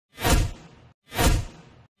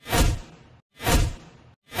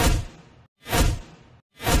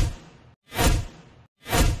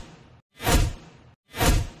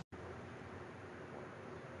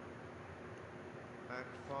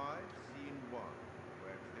Act 5, Scene 1,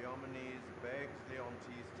 where Cleomenes begs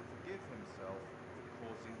Leontes to forgive himself for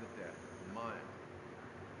causing the death of Maya.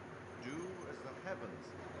 Do as the heavens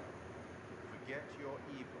have done. Forget your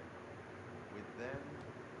evil. With them,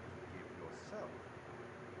 forgive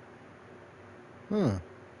yourself.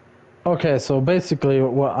 Okay, so basically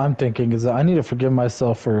what I'm thinking is that I need to forgive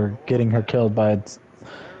myself for getting her killed by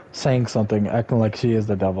saying something, acting like she is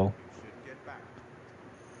the devil. You should get back to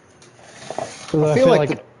it. Because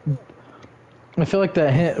I feel like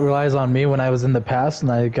that hint relies on me when I was in the past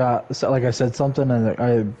and I said something and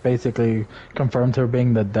I basically confirmed her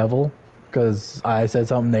being the devil because I said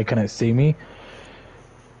something they couldn't see me.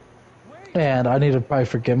 And I need to probably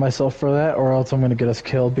forgive myself for that, or else I'm going to get us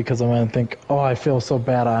killed because I'm going to think, oh, I feel so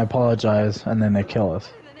bad, I apologize, and then they kill us.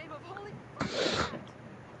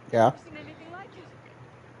 Yeah. Seen anything like it.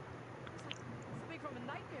 Something from a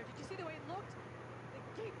nightmare. Did you see the way it looked?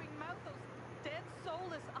 The gaping mouth, those dead,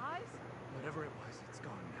 soulless eyes. Whatever it was, it's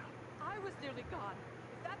gone now. I was nearly gone.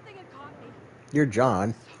 If that thing had caught me. You're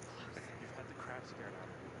John. So close. You've had the crap scared out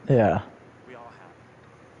of you. Yeah. We all have.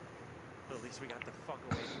 But at least we got the fuck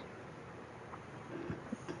away from it.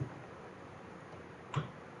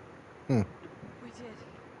 We did.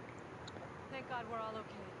 Thank God we're all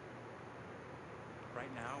okay.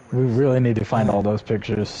 Right now, We really need to find all those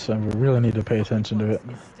pictures, and we really need to pay attention to it.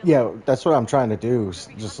 Yeah, that's what I'm trying to do.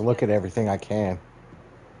 Just look at everything I can.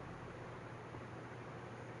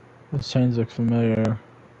 This chains look familiar.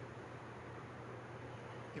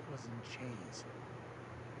 it was in chains.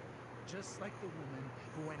 Just like the woman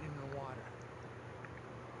who went in the water.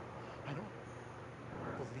 I don't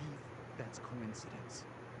believe that's coincidence.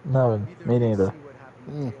 No, me neither. See what happened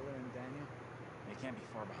to Taylor and Daniel? They can't be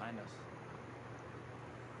far behind us.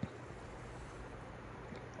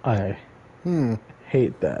 I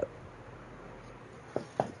hate that.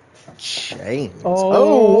 Chains. Oh,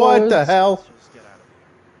 Oh, what the hell? Just get out of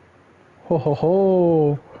here. Ho ho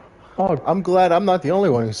ho! Oh, I'm glad I'm not the only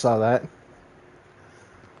one who saw that.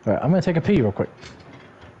 all right, I'm gonna take a pee real quick.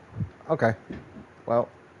 Okay. Well,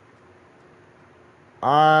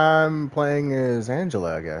 I'm playing as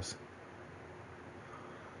Angela, I guess.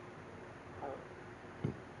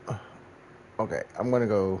 Okay, I'm gonna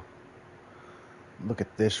go look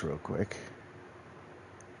at this real quick.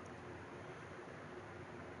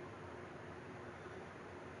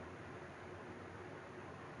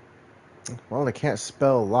 Well, I can't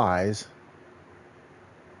spell lies.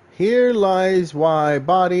 Here lies why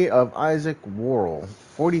body of Isaac Worrell,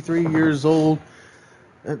 43 years old,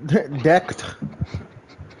 decked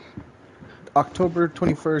October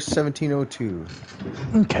 21st, 1702.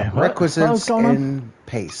 Okay, Requisites going on? in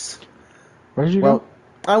pace. Where did you Well, go?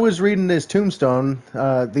 I was reading this tombstone.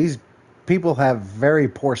 These people have very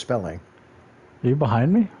poor spelling. Are you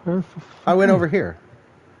behind me? I went over here.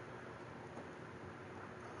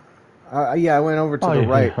 Yeah, I went over to the you're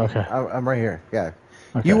right. here. Okay. I'm right here. Yeah.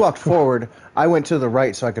 Okay. You walked forward. I went to the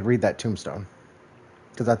right so I could read that tombstone.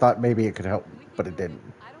 Because I thought maybe it could help, but it didn't.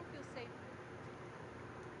 I don't feel safe.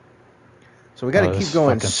 So we got to this keep is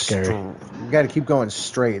going. fucking scary. We got to keep going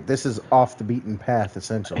straight. This is off the beaten path,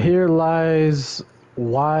 essentially. Here lies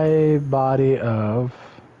why body of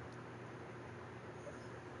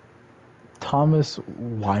Thomas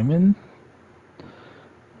Wyman,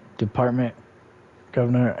 Department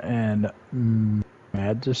Governor and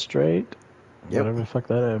Magistrate. Yep. Whatever the fuck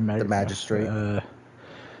that is. The magistrate.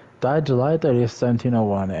 Died July 30th,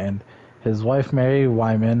 1701, and his wife Mary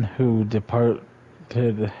Wyman, who departed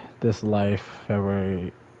this life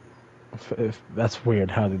February. That's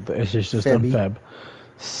weird. How did it's just on Feb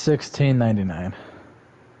 1699.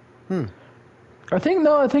 I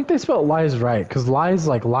think they spelled lies right, because lies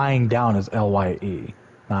like lying down is Lye,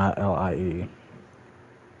 not Lie.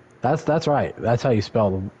 That's right. That's how you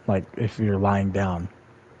spell like if you're lying down.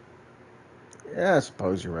 Yeah, I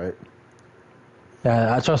suppose you're right.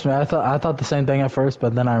 Yeah, trust me. I thought the same thing at first,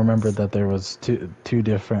 but then I remembered that there was two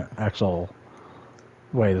different actual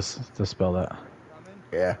ways to spell that.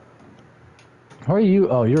 Yeah. Where are you?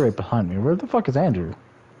 Oh, you're right behind me. Where the fuck is Andrew?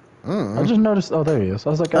 I just noticed. Oh, there he is.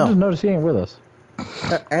 I was like, I just noticed he ain't with us.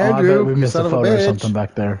 Andrew, I bet we missed a son of a photo or bitch. something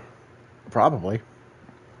back there. Probably.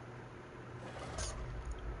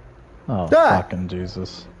 Oh, Die. fucking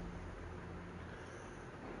Jesus.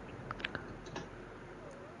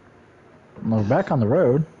 We're back on the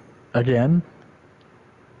road again.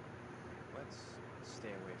 Let's stay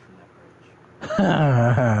away from that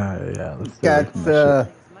bridge. Yeah, let's do That's that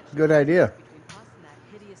shit. good idea. Between us and that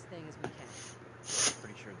hideous thing as we can.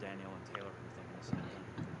 Pretty sure Daniel and Taylor were thinking the same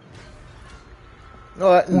thing.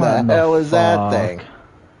 What in the hell is that thing?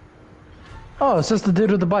 Oh, it's just the dude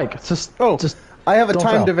with the bike. It's just. Oh, just I have a Don't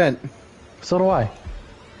timed fail. event. So do I.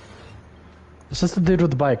 It's just the dude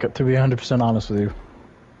with the bike, to be 100% honest with you.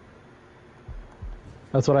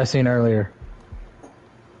 That's what I seen earlier.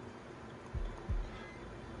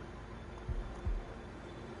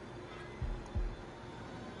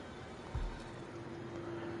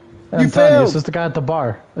 You I'm telling you, it's failed. just the guy at the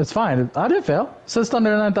bar. It's fine. I didn't fail. It's just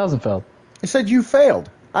under 9,000 failed. I said you failed.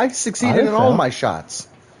 I I succeeded didn't in all fail. my shots.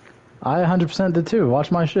 I 100% did too.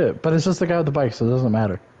 Watch my shit. But it's just the guy with the bike, so it doesn't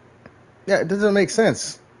matter. Yeah, it doesn't make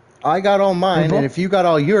sense. I got all mine, both- and if you got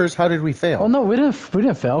all yours, how did we fail? Well, no, we didn't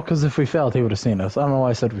fail, because if we failed, he would have seen us. I don't know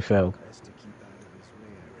why I said we failed. Best to keep out of his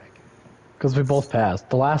way, I reckon. Because we both passed.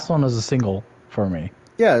 The last one was a single for me.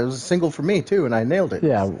 Yeah, it was a single for me too, and I nailed it.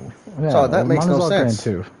 Yeah. So that makes mine no was all sense.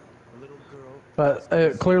 green too. The little girl.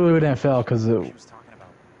 But clearly we didn't fail because She was talking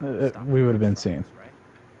about. we would have been seen. Right?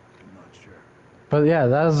 I'm not sure. But yeah,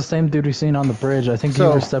 that was the same dude we seen on the bridge. I think he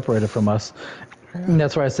So- was separated from us. And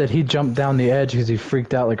that's why I said he jumped down the edge because he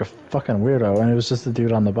freaked out like a fucking weirdo, and it was just the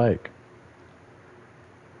dude on the bike.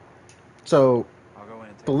 So I'll go in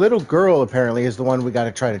and take the little girl apparently is the one we got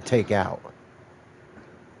to try to take out.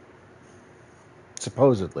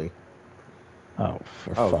 Supposedly. Oh,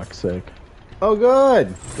 for Oh. fuck's sake. Oh,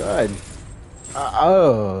 good. Good.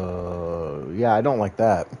 Oh, yeah, I don't like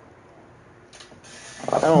that.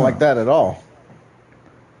 I don't like that at all.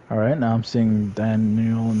 Alright, now I'm seeing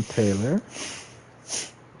Daniel and Taylor.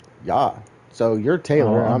 Yeah. So you're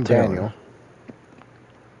Taylor, Oh, I'm Taylor. Daniel.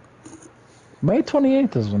 May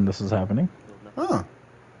 28th is when this is happening. Huh.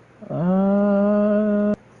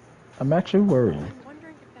 I'm actually worried. I'm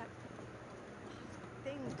wondering if that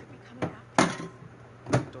thing could be coming after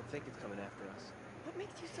us. Don't think it's coming after us. What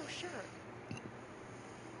makes you so sure?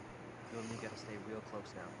 You and me gotta stay real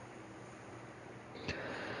close now.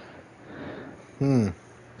 Hmm.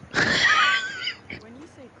 When you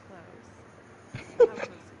say close, how close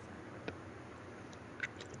exactly?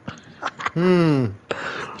 Hmm.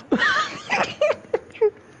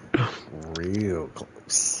 Real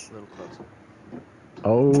close. A little closer.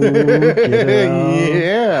 Oh, get it out.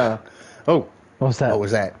 Yeah. Oh, What was that? what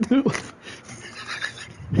was that?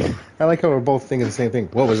 I like how we're both thinking the same thing.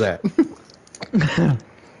 What was that?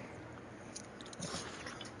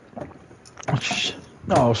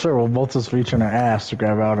 Oh, sure. We'll both just reach in our ass to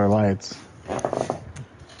grab out our lights.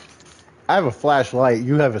 I have a flashlight.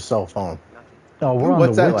 You have a cell phone. Nothing. Oh, we're Ooh, on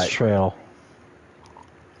what's the that witch like? trail.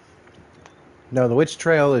 No, the witch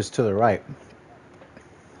trail is to the right.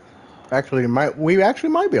 Actually, we actually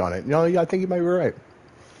might be on it. No, I think you might be right.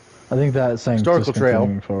 I think that's saying Historical just trail.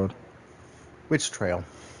 continuing forward. Witch trail.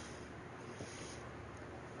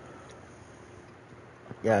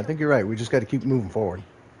 Yeah, I think you're right. We just got to keep moving forward.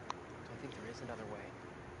 I think there is another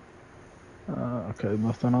way. Okay,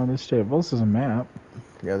 nothing on this table. This is a map.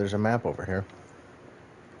 Yeah, there's a map over here.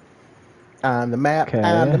 On the map, Okay.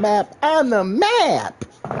 on the map, on the map!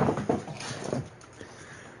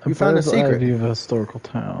 You found a bird's eye secret. view of a historical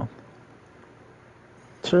town.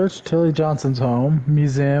 Church, Tilly Johnson's home,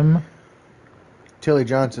 museum, Tilly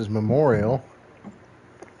Johnson's memorial.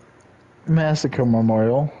 massacre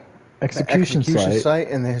memorial, The execution site. site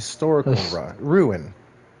and the historical This- ruin.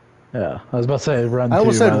 Yeah, I was about to say run. I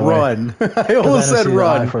almost too, said by the way, run. I 'cause I almost didn't said see the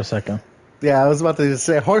eye run. for a second. Yeah, I was about to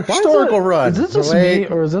say Why is historical it- run. Is this just Wait.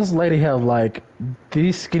 me, or does this lady have like the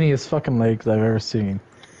skinniest fucking legs I've ever seen?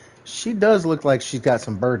 She does look like she's got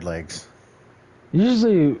some bird legs.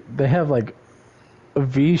 Usually they have like a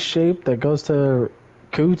V shape that goes to her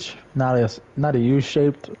cooch, not a U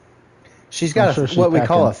shaped. She's got I'm sure she's what we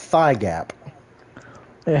call a packing. thigh gap.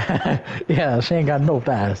 Yeah, she ain't got no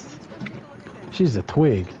thighs. She's a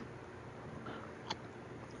twig.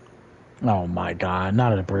 Oh my god,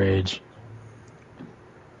 not a bridge.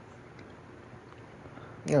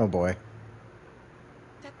 Oh boy.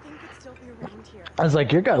 That thing could still be around here. I was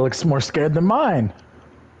like, your guy looks more scared than mine.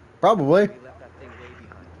 Probably. We left that thing way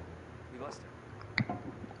behind. We must have.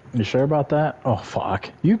 You sure about that? Oh fuck.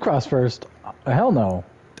 You cross first. Hell no.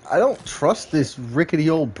 I don't trust this rickety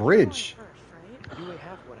old bridge. Going first, right? You ain't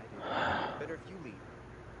half what I do. Better if you lead.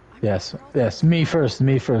 I'm Yes, not girl. yes, me first,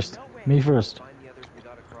 me first, me first. Find the others we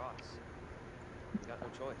gotta cross. We got no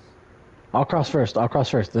choice. I'll cross first, I'll cross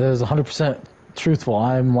first. This is 100% truthful.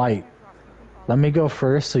 I'm light. Let me go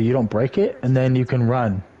first so you don't break it, and then you can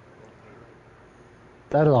run.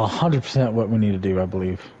 That is 100% what we need to do, I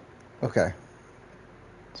believe. Okay.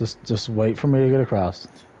 Just wait for me to get across.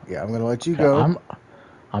 Yeah, I'm gonna let you Okay, go.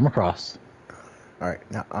 I'm across. All right.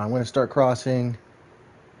 Now I'm gonna start crossing.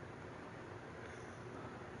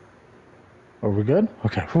 Are we good?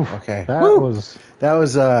 Okay. Whew. Okay. That Woo! was. That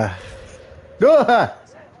was ah!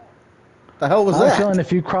 The hell was I have a that? feeling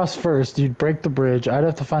if you cross first, you'd break the bridge. I'd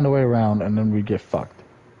have to find a way around, and then we'd get fucked.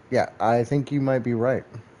 Yeah, I think you might be right.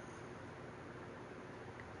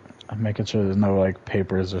 I'm making sure there's no like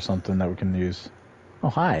papers or something that we can use. Oh,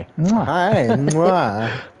 hi. Mwah. Hi.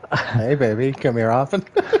 Mwah. Hey, baby. Come here often.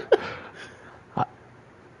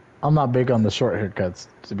 I'm not big on the short haircuts,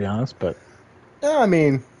 to be honest, but Yeah, I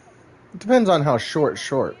mean, it depends on how short.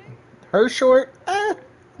 Her short? I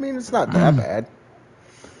mean, it's not that bad.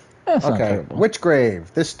 that's not Okay, terrible. witch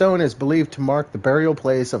grave. This stone is believed to mark the burial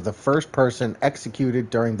place of the first person executed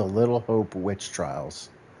during the Little Hope witch trials.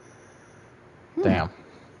 Damn.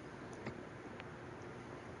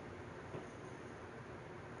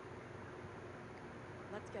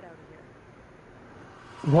 Let's get out of here.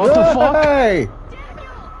 What the fuck? Hey!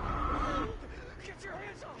 Get your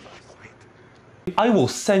hands off us! I will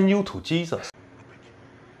send you to Jesus.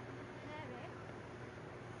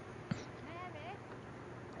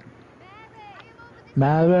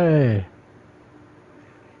 Mary.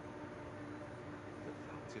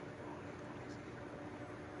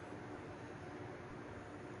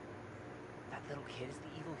 That little kid is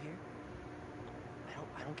the evil here?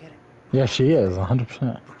 I don't get it. Yeah, she is, 100%.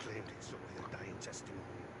 Proclaimed it so with a dying testimony.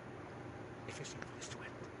 If his evil is to end,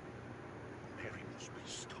 Mary must be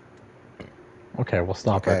stopped. Okay, we'll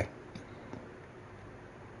stop Okay. it.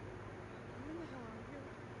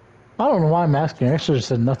 I don't know why I'm asking. I actually just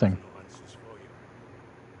said nothing. No answers for you.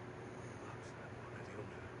 Perhaps that one I don't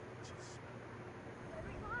know, which is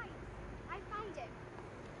I found him.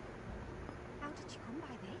 How did you come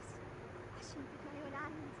by this? I shouldn't with my own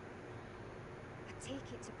hands. I take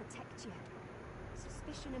it to protect you.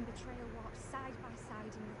 Suspicion and betrayal walk side by side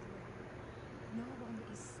in the gloom. No one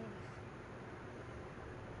is safe.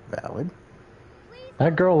 Valid.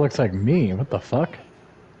 That girl looks like me. What the fuck?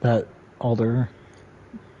 That older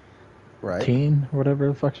Right. teen, whatever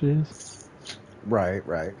the fuck she is. Right.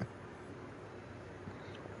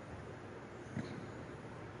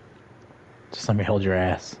 Just let me hold your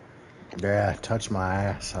ass. Yeah, touch my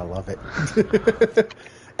ass. I love it.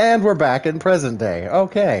 And we're back in present day.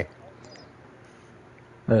 Okay.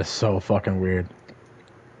 That is so fucking weird.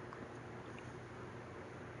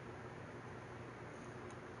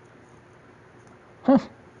 Huh.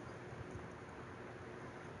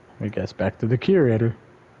 I guess back to the curator.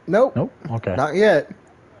 Nope. Nope. Okay. Not yet.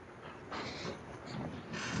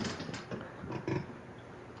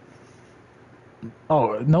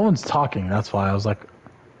 Oh, no one's talking. That's why I was like,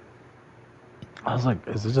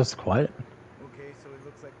 is it just quiet? okay, so it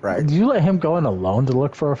looks like Right. Did you let him go in alone to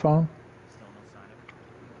look for a phone? Still no sign of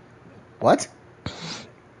it. What?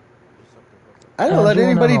 I didn't let Andrew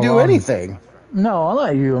went anybody in do alone. anything. No, I'm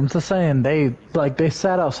not you. I'm just saying they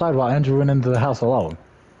sat outside while Andrew went into the house alone.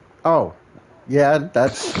 Oh. Yeah,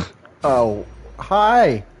 that's... Oh.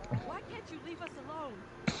 Hi. Why can't you leave us alone?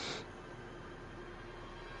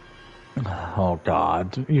 Oh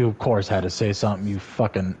God, you of course had to say something. You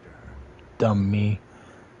fucking dumb me.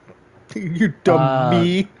 You dumb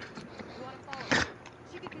me. You want to follow her?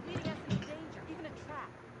 She could be leading us into danger, even a trap.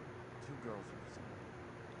 Two girls are missing.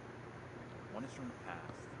 One is from the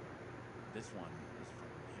past. This one is from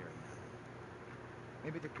here and now.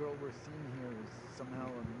 maybe the girl we're seeing here is somehow a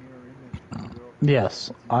mirror image of the girl.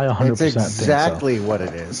 Yes, I 100% It's think so. exactly what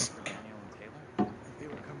it is. Daniel and Taylor? If they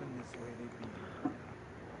were coming this way, they'd be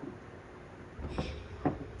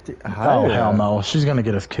here by now. Oh hell no, she's gonna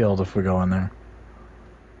get us killed if we go in there.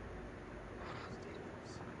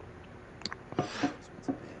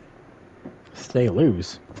 Stay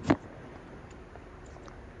loose.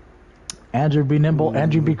 Andrew, be nimble.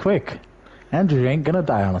 Andrew, be quick. Andrew ain't gonna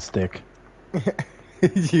die on a stick.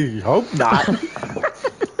 You hope not.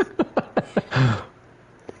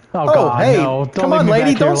 Oh, Oh, God, hey, no! Don't come leave on, me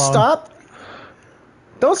lady, back here don't alone. stop.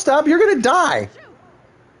 Don't stop, you're gonna die.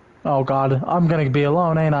 Oh God, I'm gonna be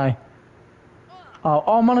alone, ain't I? Oh,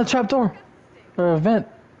 I'm on a trapdoor. Or a vent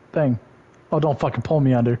thing. Oh, don't fucking pull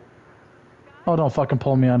me under. Oh, don't fucking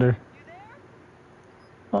pull me under.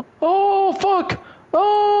 Oh, fuck!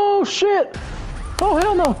 Oh, shit! Oh,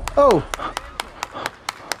 hell no! Oh,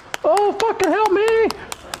 Oh, fucking help me!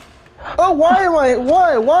 oh, why?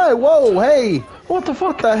 Whoa, hey. What the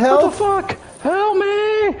fuck? the hell? What the fuck? Help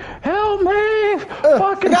me! Help me! I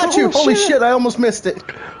Fucking got you. oh, Holy shit, I almost missed it.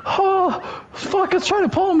 Oh, fuck, it's trying to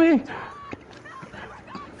pull me!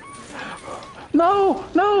 No!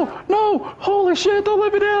 Holy shit, don't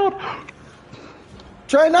let me down!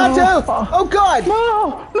 Try not to. Oh, God.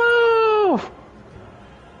 No!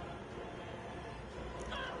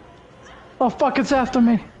 Oh, fuck, it's after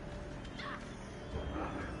me.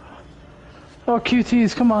 Oh,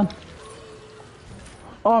 QTs, come on.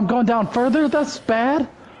 Oh, I'm going down further? That's bad.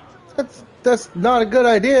 That's not a good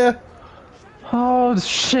idea. Oh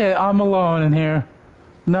shit, I'm alone in here.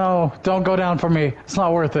 No, don't go down for me. It's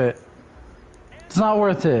not worth it. It's not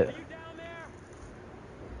worth it.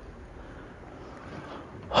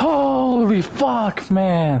 Holy fuck,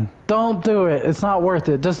 man. Don't do it. It's not worth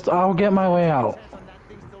it. Just, I'll get my way out. On that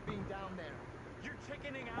thing still being down there. You're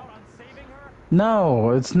chickening out on saving her?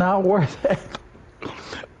 No, it's not worth it.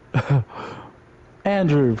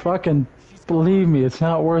 Andrew, fucking believe me, it's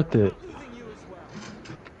not worth it. Losing you as well.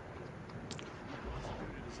 What'd she do to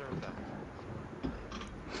deserve that?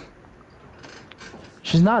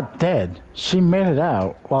 She's not dead. She made it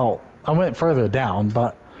out. Well, I went further down,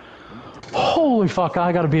 but... Holy fuck,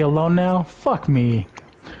 I gotta be alone now? Fuck me.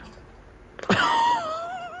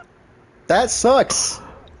 That sucks.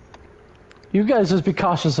 You guys just be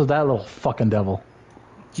cautious of that little fucking devil.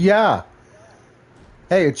 Yeah.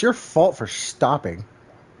 Hey, it's your fault for stopping.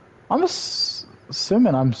 I'm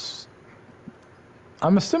assuming I'm still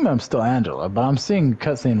Angela, but I'm seeing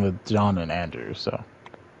cutscene with John and Andrew, so...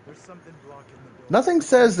 There's something blocking the door. Nothing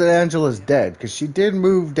says that Angela's dead, because she did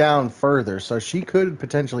move down further, so she could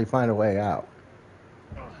potentially find a way out.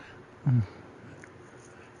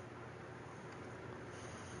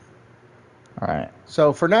 Alright.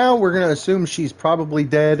 So for now, we're going to assume she's probably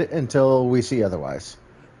dead until we see otherwise.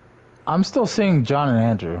 I'm still seeing John and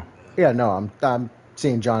Andrew. Yeah, no, I'm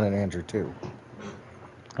seeing John and Andrew too.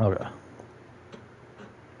 Okay.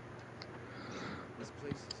 This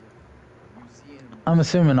place is a museum. I'm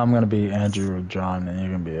assuming I'm gonna be Andrew or John, and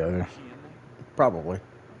you're gonna be the other. Is she in there? Probably.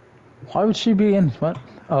 Why would she be in... What?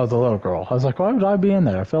 Oh, the little girl. I was like, why would I be in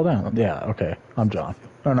there? I fell down. Yeah, okay. I'm John.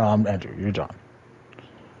 No, I'm Andrew. You're John.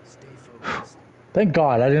 Stay focused. Thank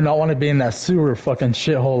God, I did not want to be in that sewer fucking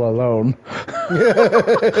shithole alone.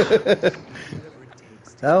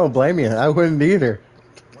 I don't blame you. I wouldn't either.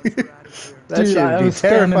 That Dude, shit I would be was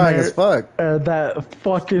standing terrifying there, as fuck. that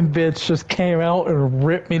fucking bitch just came out and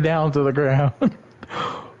ripped me down to the ground.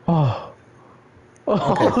 Oh.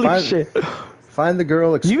 Okay, Holy shit. Find the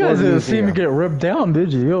girl, explore You guys the didn't see me museum. get ripped down,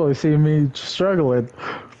 did you? You only see me struggling.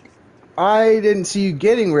 I didn't see you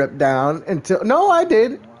getting ripped down until... No, I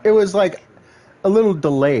did. It was like a little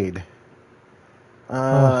delayed.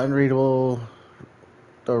 Unreadable...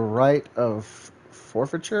 The right of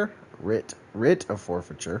forfeiture? Writ of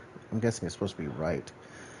forfeiture. I'm guessing it's supposed to be right.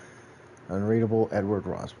 Unreadable Edward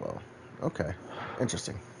Roswell. Okay.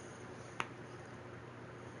 Interesting.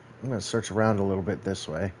 I'm going to search around a little bit this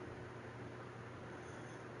way.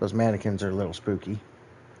 Those mannequins are a little spooky.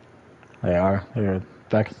 They are. They're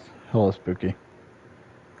back hella spooky.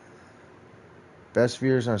 Best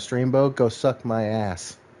viewers on Streambo, go suck my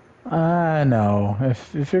ass. I know.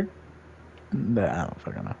 If you're... I don't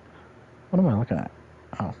fucking know. What am I looking at?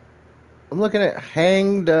 Oh. I'm looking at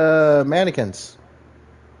hanged mannequins.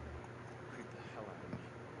 Creep the hell out of me.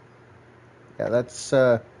 Yeah, that's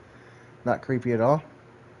not creepy at all.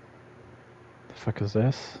 The fuck is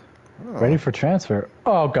this? Oh. Ready for transfer.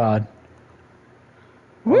 Oh, God.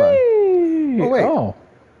 Hold on. Whee! Oh, wait. Oh.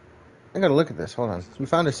 I gotta look at this. Hold on. You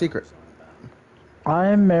found a secret. I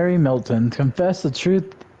am Mary Milton. Confess the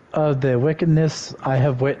truth of the wickedness I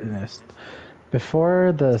have witnessed.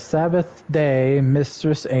 Before the Sabbath day,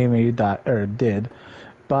 Mistress Amy did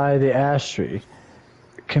by the ash tree.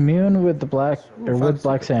 Commune with Black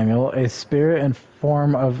Samuel, a spirit in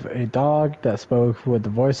form of a dog that spoke with the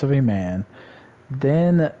voice of a man.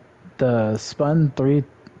 Then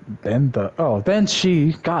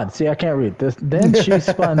she I can't read this. Then she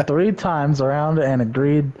spun 3 times around and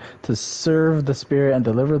agreed to serve the spirit and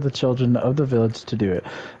deliver the children of the village to do it.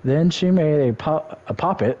 Then she made a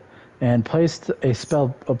puppet and placed a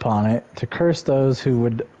spell upon it to curse those who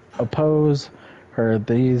would oppose her.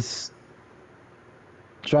 These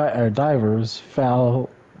divers foul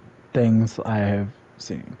things I have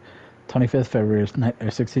seen. 25th February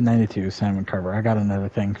 1692, Simon Carver. I got a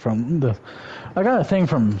thing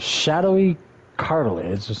from Shadowy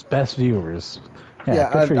Cartilage, just best viewers.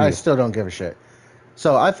 Yeah, good for I you. still don't give a shit.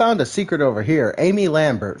 So I found a secret over here. Amy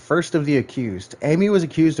Lambert, first of the accused. Amy was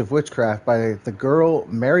accused of witchcraft by the girl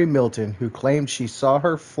Mary Milton, who claimed she saw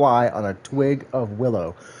her fly on a twig of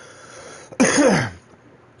willow.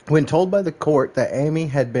 When told by the court that Amy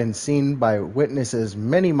had been seen by witnesses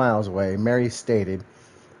many miles away, Mary stated,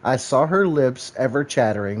 "I saw her lips ever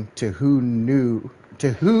chattering to who...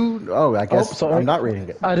 Oh, I guess sorry. I'm not reading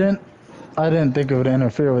it. I didn't think it would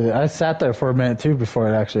interfere with it. I sat there for a minute too before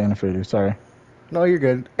it actually interfered. Sorry. No, you're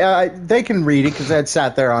good. They can read it because I had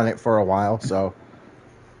sat there on it for a while, so...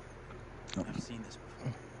 I've seen this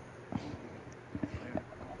before. Where?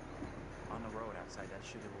 On the road outside that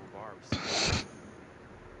shitty little bar we saw.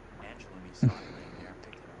 Angela and me saw it laying there and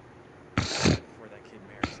picked it up. kid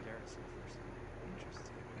Mary scared us the first time.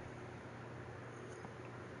 Interesting.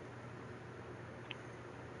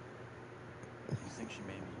 You think she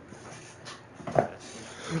maybe let us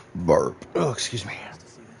in? Burp. Oh, excuse me. Us to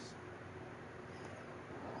see this?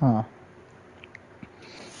 Huh.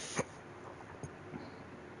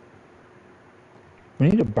 We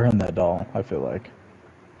need to burn that doll, I feel like. I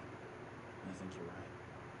think you're right.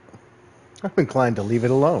 I'm inclined to leave it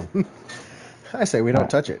alone. I say we don't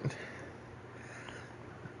touch it.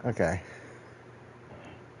 Okay.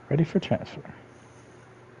 Ready for transfer.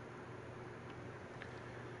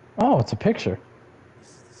 Oh, it's a picture. This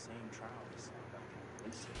is the same trial we saw back in the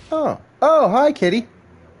police station. Oh. Oh, hi, kitty.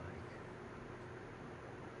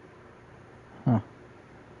 Huh.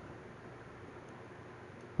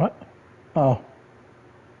 What? Oh.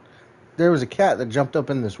 There was a cat that jumped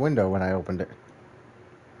up in this window when I opened it.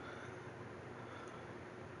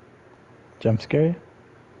 Jump scare?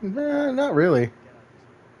 Nah, not really.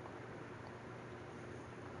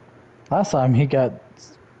 Last time he got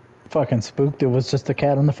fucking spooked, it was just a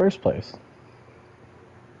cat in the first place.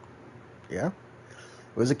 Yeah.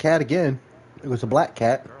 It was a cat again. It was a black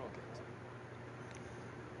cat.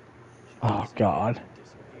 Oh, God.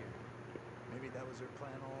 Maybe that was her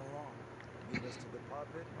plan all along. Lead us to the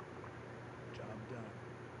puppet. Job done.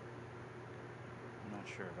 I'm not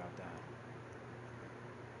sure about that.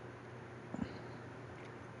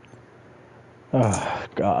 Oh,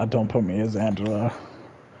 God, don't put me as Angela.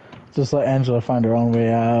 Just let Angela find her own way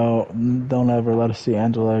out. Don't ever let us see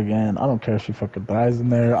Angela again. I don't care if she fucking dies in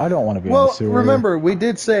there. I don't want to be in the Well, sewer. remember, we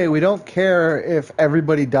did say we don't care if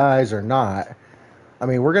everybody dies or not. I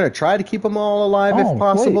mean, we're going to try to keep them all alive if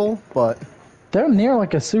possible, but... They're near,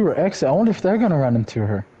 like, a sewer exit. I wonder if they're going to run into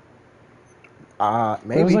her.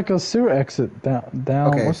 Maybe. There's, like, a sewer exit down.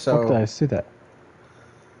 Okay, What the fuck did I see that?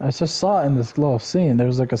 I just saw it in this little scene. There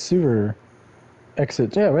was, like, a sewer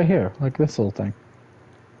exit. Yeah, right here. Like this little thing.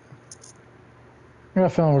 I got a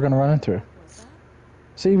feeling we're going to run into her.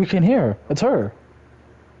 See, we can hear her. It's her.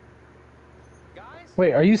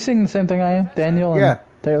 Wait, are you seeing the same thing I am? Daniel and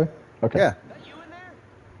Taylor? Okay. Yeah.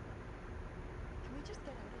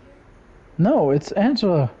 No, it's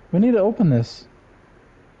Angela. We need to open this.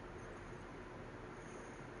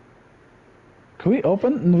 Can we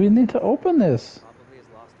open? We need to open this. Probably as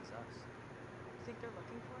lost as us. You think they're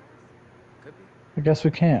looking for us? Could be. I guess we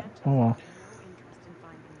can't. Oh well. No interest in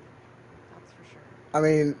finding you. That's for sure. I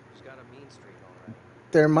mean, She's got a mean streak, all right.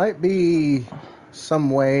 there might be some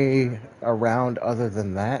way around other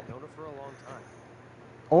than that. Known her for a long time.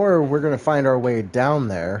 Or we're going to find our way down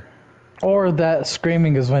there. Or that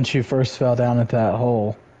screaming is when she first fell down into that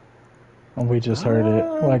hole. And we just heard it.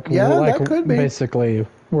 Like, yeah, like that could be. Basically,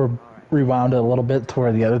 we're rewound it a little bit to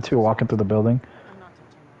where the other two are walking through the building. I'm not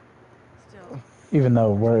touching that. Still. Even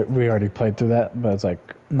though we already played through that. But it's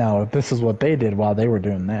like, no, this is what they did while they were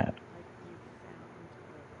doing that.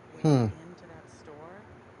 Like you found a way into that store?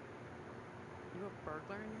 You a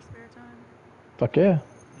burglar in your spare time? Fuck yeah.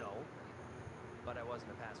 No. But I was in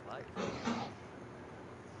a past life.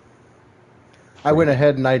 I went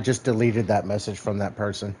ahead and I just deleted that message from that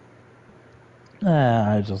person.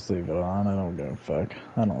 Nah, I just leave it on. I don't give a fuck.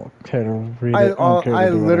 I don't care to read it. I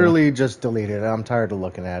literally just deleted it. I'm tired of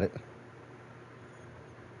looking at it.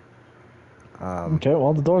 Okay,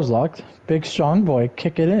 well, the door's locked. Big strong boy,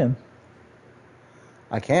 kick it in.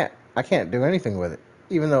 I can't do anything with it.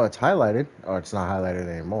 Even though it's highlighted. Oh, it's not highlighted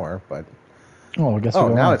anymore, but... Oh, I guess Oh,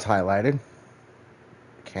 now it's highlighted.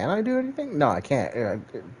 Can I do anything? No, I can't.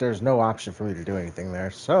 There's no option for me to do anything there.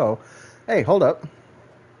 So, hey, hold up.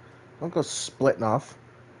 Don't go splitting off.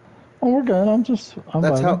 Oh, we're good. I'm That's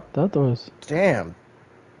vibing. how... That door's... Damn.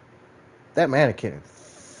 That mannequin is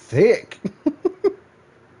thick.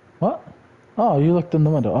 What? Oh, you looked in the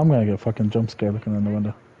window. I'm gonna get a fucking jump scare looking in the window.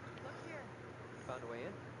 Look here. Found a way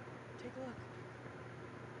in? Take a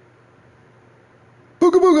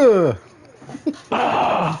look. Booga booga!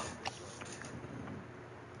 Oh,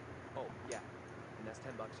 yeah. And that's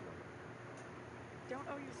 $10 you owe. Don't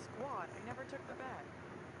owe you squat. I never took the bet.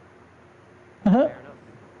 Fair enough.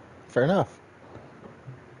 Fair enough.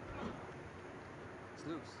 It's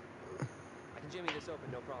loose. I can jimmy this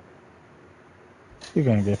open, no problem. You're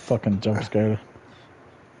gonna get fucking jump scared.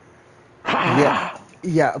 Yeah,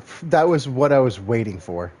 that was what I was waiting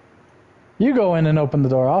for. You go in and open the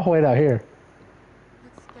door. I'll wait out here.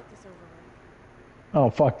 Let's get this over with. Oh,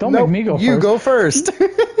 fuck. Don't make me go first. You go first.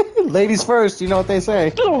 Ladies first, you know what they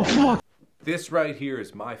say. Oh, fuck. This right here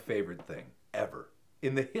is my favorite thing ever.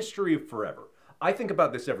 In the history of forever. I think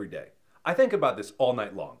about this every day. I think about this all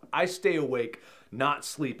night long. I stay awake, not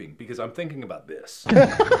sleeping, because I'm thinking about this.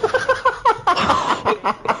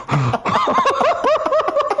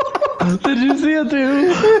 Did you see it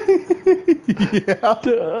too? Yeah.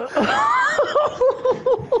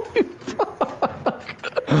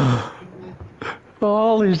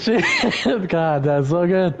 Holy shit. God, that's so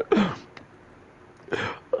good.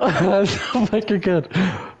 That's so fucking good.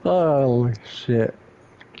 Holy shit.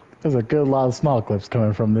 There's a good lot of small clips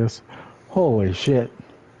coming from this. Holy shit.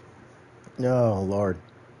 Oh, Lord.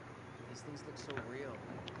 These things look so real.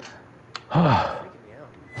 Holy, Freaking me out.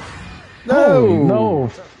 No! no.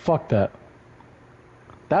 Fuck that.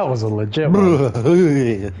 That was a legit one.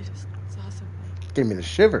 Gave I just saw something. me the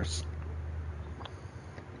shivers.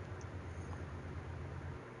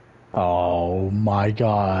 Oh my Where the hell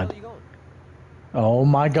are god. you going? Oh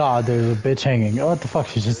my god, there's a bitch hanging. Oh, what the fuck?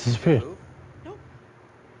 She just Did you disappeared. move? Nope.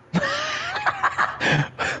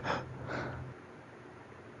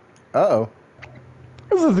 Uh-oh.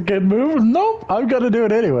 This is a good move. Nope, I'm gonna do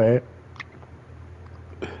it anyway.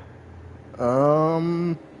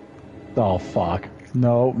 Oh fuck.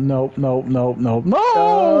 Nope, nope, nope, nope, nope. No!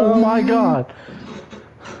 Oh my god.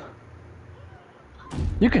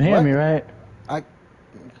 You can hear What? me, right? I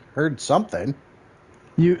heard something.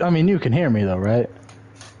 I mean, you can hear me though, right?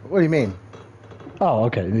 What do you mean? Oh,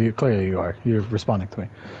 okay. Clearly you are. You're responding to me.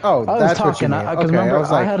 Oh, I was that's what you talking mean. because Okay, remember I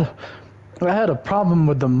was like, I had a problem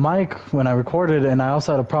with the mic when I recorded, and I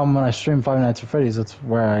also had a problem when I streamed Five Nights at Freddy's. That's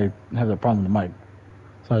where I have the problem with the mic.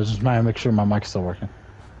 So I was just trying to make sure my mic's still working.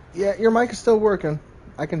 yeah, your mic is still working.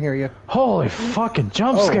 I can hear you. Holy fucking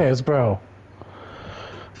jump Oh. scares, bro!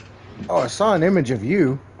 Oh, I saw an image of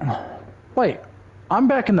you. Wait, I'm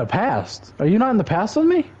back in the past. Are you not in the past with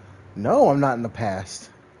me? No, I'm not in the past.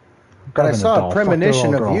 But I Grabbing the saw doll. a Fuck the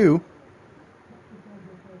premonition little of girl. you.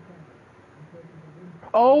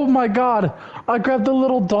 Oh my god! I grabbed the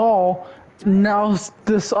little doll. Now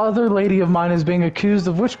this other lady of mine is being accused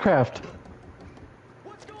of witchcraft.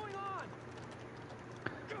 What's going on?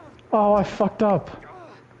 Oh, I fucked up.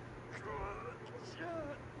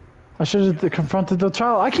 I should have confronted the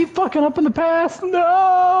child. I keep fucking up in the past.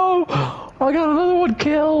 No! I got another one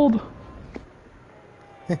killed.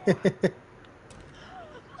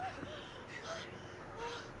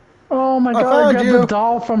 Oh my I god, I found grabbed you. the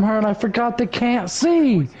doll from her and I forgot they can't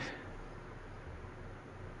see.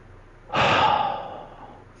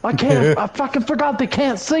 I can't. I fucking forgot they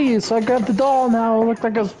can't see, so I grabbed the doll now. It looked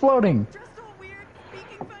like I was floating. Dressed all weird,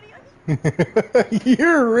 speaking funny.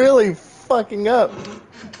 You're really fucking up.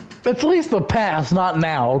 It's at least the past, not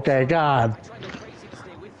now. Okay, God. I tried like crazy to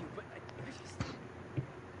stay with you, but I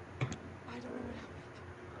don't know what happened.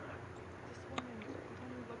 This woman, the one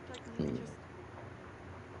who looked like me, just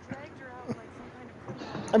dragged her out like some kind of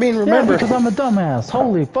criminal. I mean, Yeah, remember. because I'm a dumbass.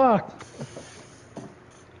 Holy fuck.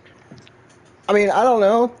 I mean, I don't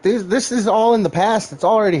know. This is all in the past. It's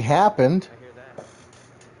already happened. I hear that.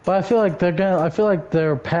 But I feel like I feel like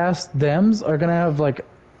their past thems are gonna have like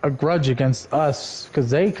a grudge against us because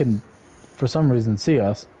they can, for some reason, see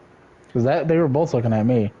us. Because they were both looking at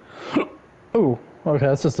me. Ooh, okay,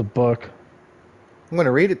 that's just a book. I'm going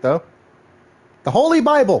to read it, though. The Holy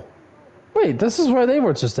Bible. Wait, this is where they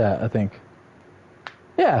were just at, I think.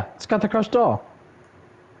 Yeah, it's got the crushed doll.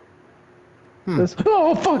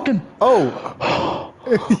 Oh, fucking... Oh.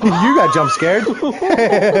 You got jump scared.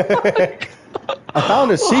 I found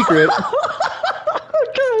a secret. God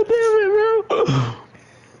damn it, bro.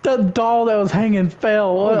 That doll that was hanging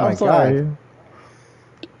fell. Oh my I'm sorry. God.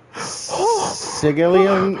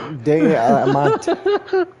 Sigillium de Amant.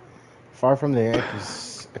 Far from the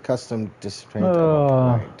accustomed displacement of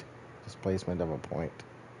a point. Displacement of a point.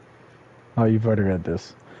 Oh, you've already read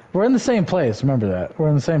this. We're in the same place. Remember that. We're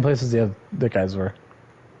in the same place as the guys were.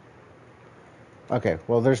 Okay,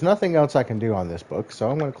 well, there's nothing else I can do on this book, so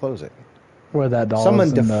I'm going to close it. Where that doll Someone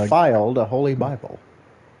is in defiled a holy Bible.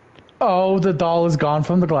 Oh, the doll is gone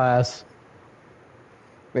from the glass.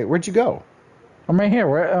 Wait, where'd you go? I'm right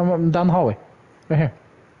here. I'm down the hallway. Right here.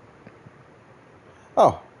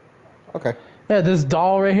 Oh, okay. Yeah, this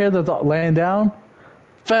doll right here that's laying down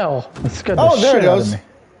fell. It scared the Oh, there shit it out of goes. me.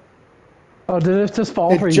 Oh, did it just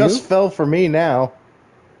fall for It you? just fell for me now.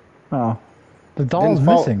 Oh. The doll's Didn't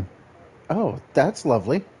fall- missing. Oh, that's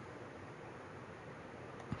lovely.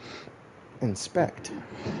 Inspect.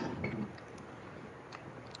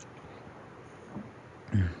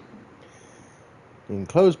 You can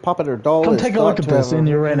close puppet or doll. Come is take a thought look at to this, have and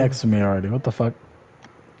you're right next to me already. What the fuck?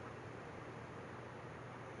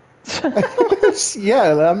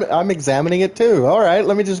 Yeah, I'm examining it too. All right,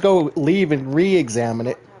 let me just go leave and re-examine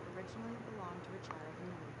it. Thought to have originally belonged to a child in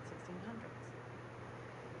the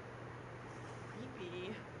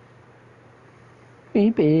late 1600s.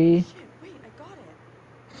 Creepy. Baby. Shit, wait, I got it.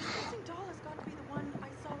 This missing doll has got to be the one I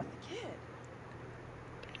saw with the kid.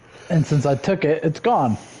 And since I took it, it's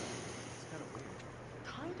gone. It's kind of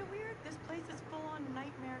weird. Kinda weird. This place is full on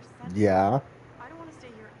nightmare central. Yeah, I don't want to stay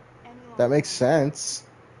here any longer. that makes sense.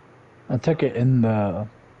 I took it in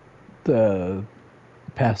the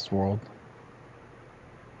past world.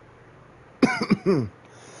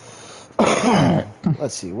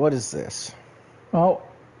 Let's see, what is this? Oh,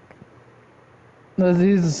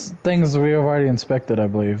 these things we have already inspected, I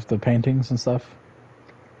believe. The paintings and stuff.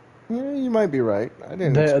 Yeah, you might be right. I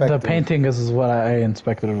didn't The expect them. painting is what I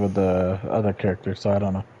inspected with the other character, so I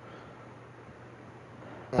don't know.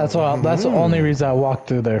 That's all. That's the only reason I walked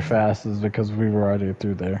through there fast is because we were already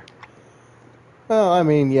through there. Well, I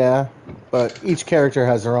mean, yeah, but each character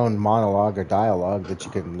has their own monologue or dialogue that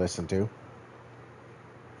you can listen to.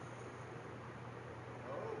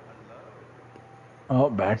 Oh, hello. Oh,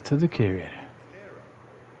 back to the curator. Clearer.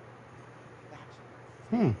 That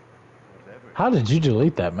Hmm. thing, whatever it How did is, you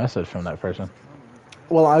delete that message from that person?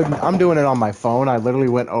 Well, I'm doing it on my phone. I literally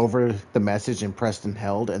went over the message and pressed and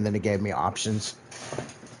held, and then it gave me options.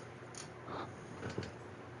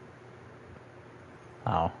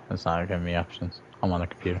 Oh, it's not giving me options. I'm on the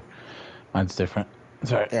computer. Mine's different.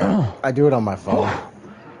 Sorry. Yeah, I do it on my phone.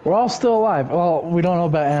 We're all still alive. Well, we don't know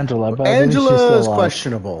about Angela, but I believe she's Angela still is alive.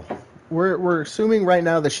 questionable. We're assuming right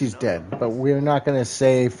now that she's dead, but we're not going to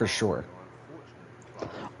say for sure. I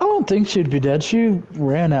don't think she'd be dead. She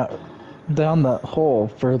ran out down that hole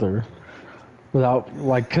further without,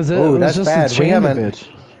 like, because it Oh, was that's just bad. a chain bitch.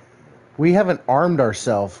 We haven't armed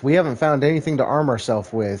ourselves. We haven't found anything to arm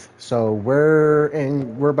ourselves with. So we're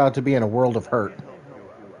about to be in a world of hurt.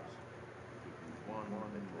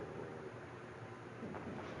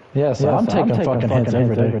 Yeah, so I'm taking fucking hits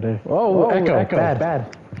every day. Oh, Echo,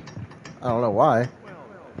 bad. I don't know why.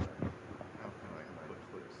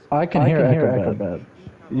 I can hear Echo bad.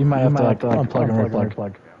 You might have to like unplug and replug.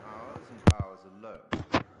 hours and hours alone,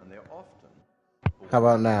 and they're often How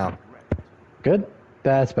about now? Good?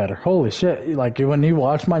 That's better. Holy shit. Like, when you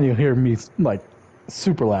watch mine, you'll hear me, like,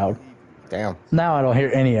 super loud. Damn. Now I don't hear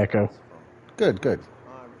any echo. Good, good.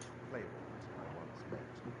 Irish playwright I once met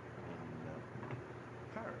in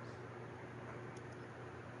Paris.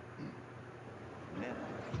 Never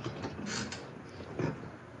told me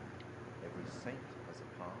every saint has a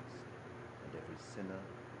past and every sinner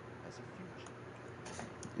has a future.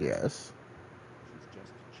 Yes.